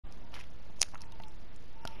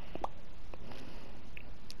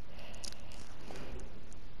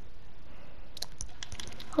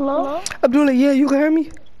Hello? Abdullah, yeah, you can hear me?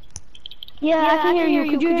 Yeah, I can hear you.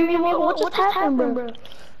 Could you hear me? What just happened, bro?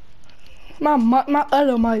 My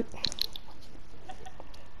other mic.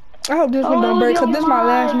 I hope this one don't break, cause this is my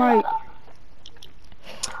last mic.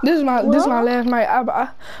 This is my last mic.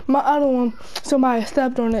 My other one, somebody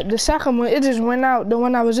stepped on it. The second one, it just went out. The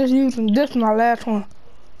one I was just using, this is my last one.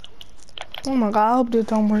 Oh my God, I hope this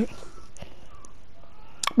don't break.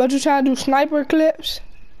 But you try to do sniper clips?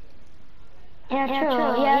 Yeah,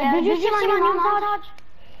 true. Yeah. Did you see my new montage?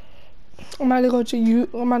 I'm about to go to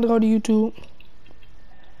YouTube.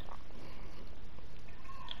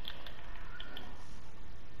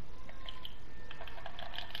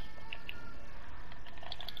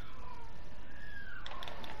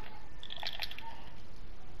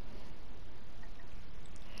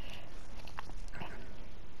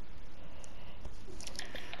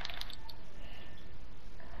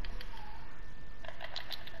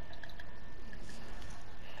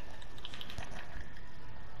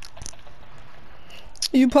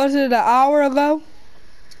 You posted it an hour ago?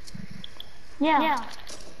 Yeah.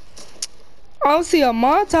 I don't see a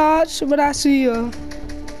montage, but I see a... Oh,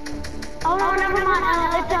 no, never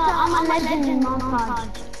mind. It's I'm a legend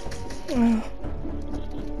montage.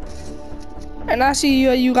 And I see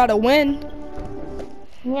you gotta win.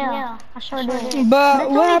 Yeah, I sure did.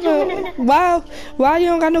 But what happened? Why you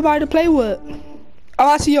don't got nobody to play with? Oh,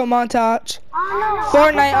 I see your montage. Oh, no.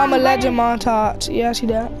 Fortnite, I'm a legend montage. Yeah, I see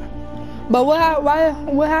that. But what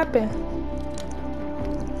happened?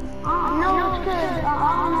 No, it's good. I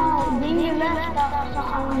don't know. Danger left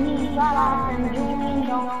something. He got off and Julian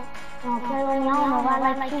don't play with me. I don't know. I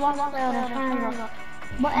like 2 hours play with his friends.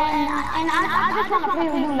 But, and I just want to play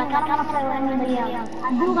with you. Like, I don't want to play with anybody else. I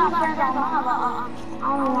do got friends I want, but I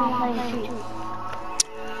only want to play with you.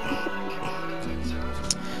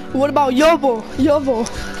 What about Yovo?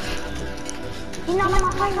 He's not in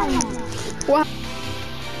my play no more. What?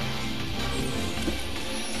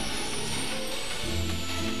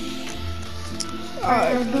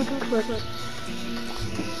 Alright.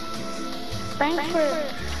 Thanks for...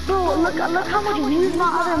 Bro, look how much views my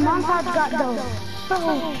other montage got though. Bro,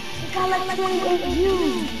 it got like 28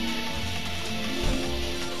 views.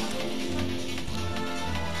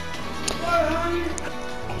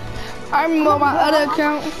 I remember my other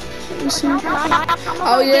account. Let me see.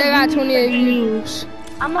 Oh yeah, I got 28 views.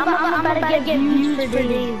 I'm about to get views for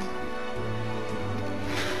days.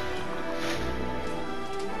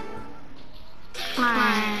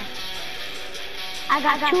 I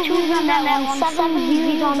got 2 views on that one, 7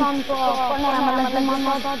 views on Fortnite, I'm a legend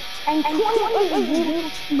montage, and 28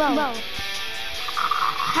 views, bro.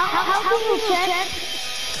 How can you check?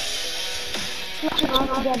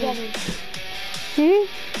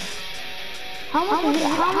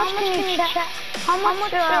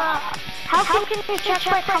 How can you check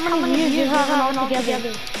like how many views you have all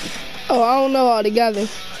together? Oh, I don't know all together.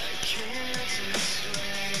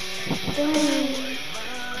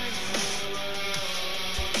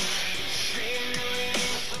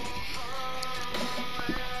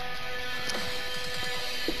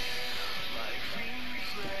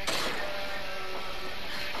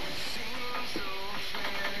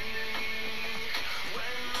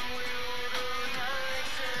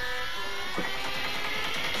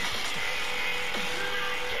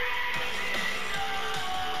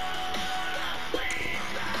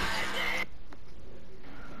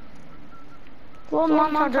 What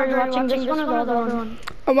montage are you watching? This one or the other one?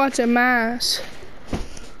 I'm watching Mass.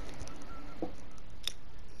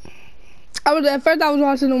 At first I was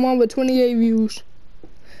watching the one with 28 views.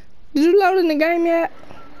 Did you load in the game yet?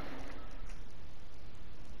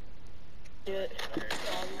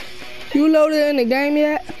 You loaded in the game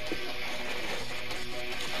yet?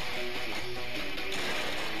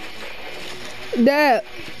 Dad.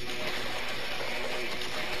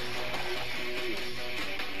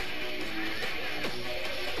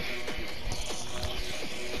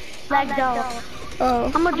 Back down.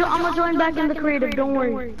 Oh. I'm gonna join back in the creative, don't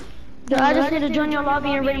worry. I just need to join your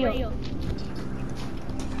lobby and radio.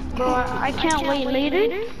 Bro, I can't wait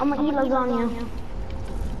later. I'm gonna eat lasagna.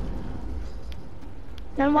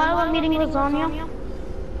 And while I'm eating lasagna,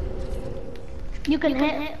 you can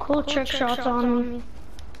hit cool trick shots on me.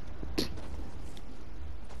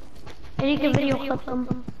 And you can video clip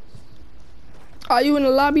them. Are you in the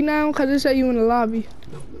lobby now? Cause it said you in the lobby.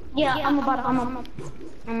 Yeah, I'm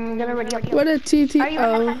gonna radio clip. What a TT? Are you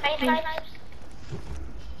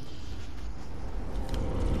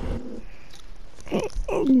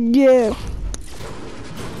Oh. Yeah.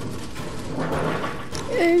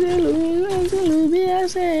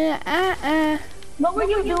 What were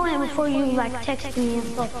you doing before you like texted me and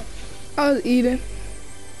stuff? I was eating.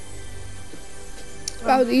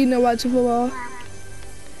 I was eating and watching football.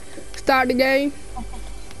 Start the game.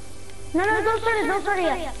 No, don't start it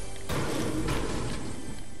yet.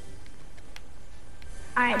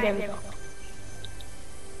 Alright, there we go.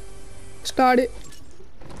 Start it.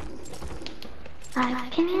 I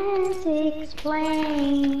can't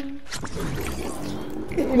explain.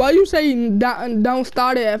 Why you say don't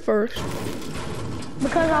start it at first?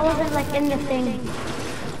 Because I wasn't like in the thing.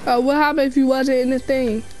 What happened if you wasn't in the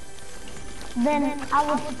thing? Then I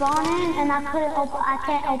would spawn in and I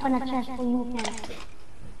can't open a chest for you can.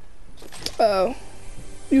 Oh.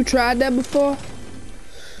 You tried that before?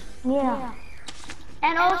 Yeah.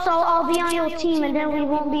 And also I'll be on your team and then we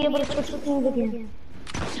won't be able to switch teams again.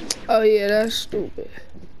 Oh yeah, that's stupid.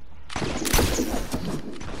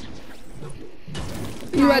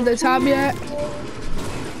 You at the top yet?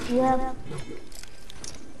 Yep.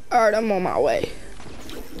 Alright, I'm on my way.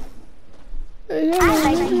 I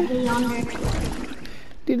like DJ Yonder.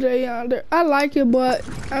 DJ Yonder. I like it, but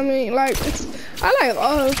I mean, like, I like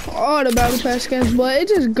all the Battle Pass skins, but it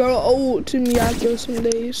just grow old to me after some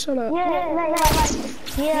days. Shut up.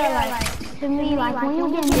 Yeah, like to me, like when you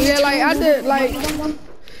get yeah, like I did, like,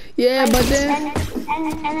 yeah, but then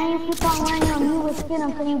and then you keep on wearing your new skin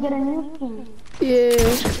until you get a new skin. Yeah.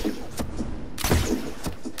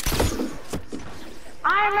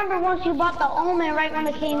 I remember once you bought the Omen right when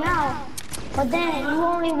it came out, but then you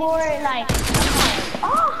only wore it like,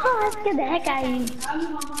 oh, let's get the heck out of you.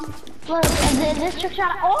 Look, this trick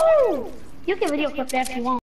shot, oh! You can video clip that if you want.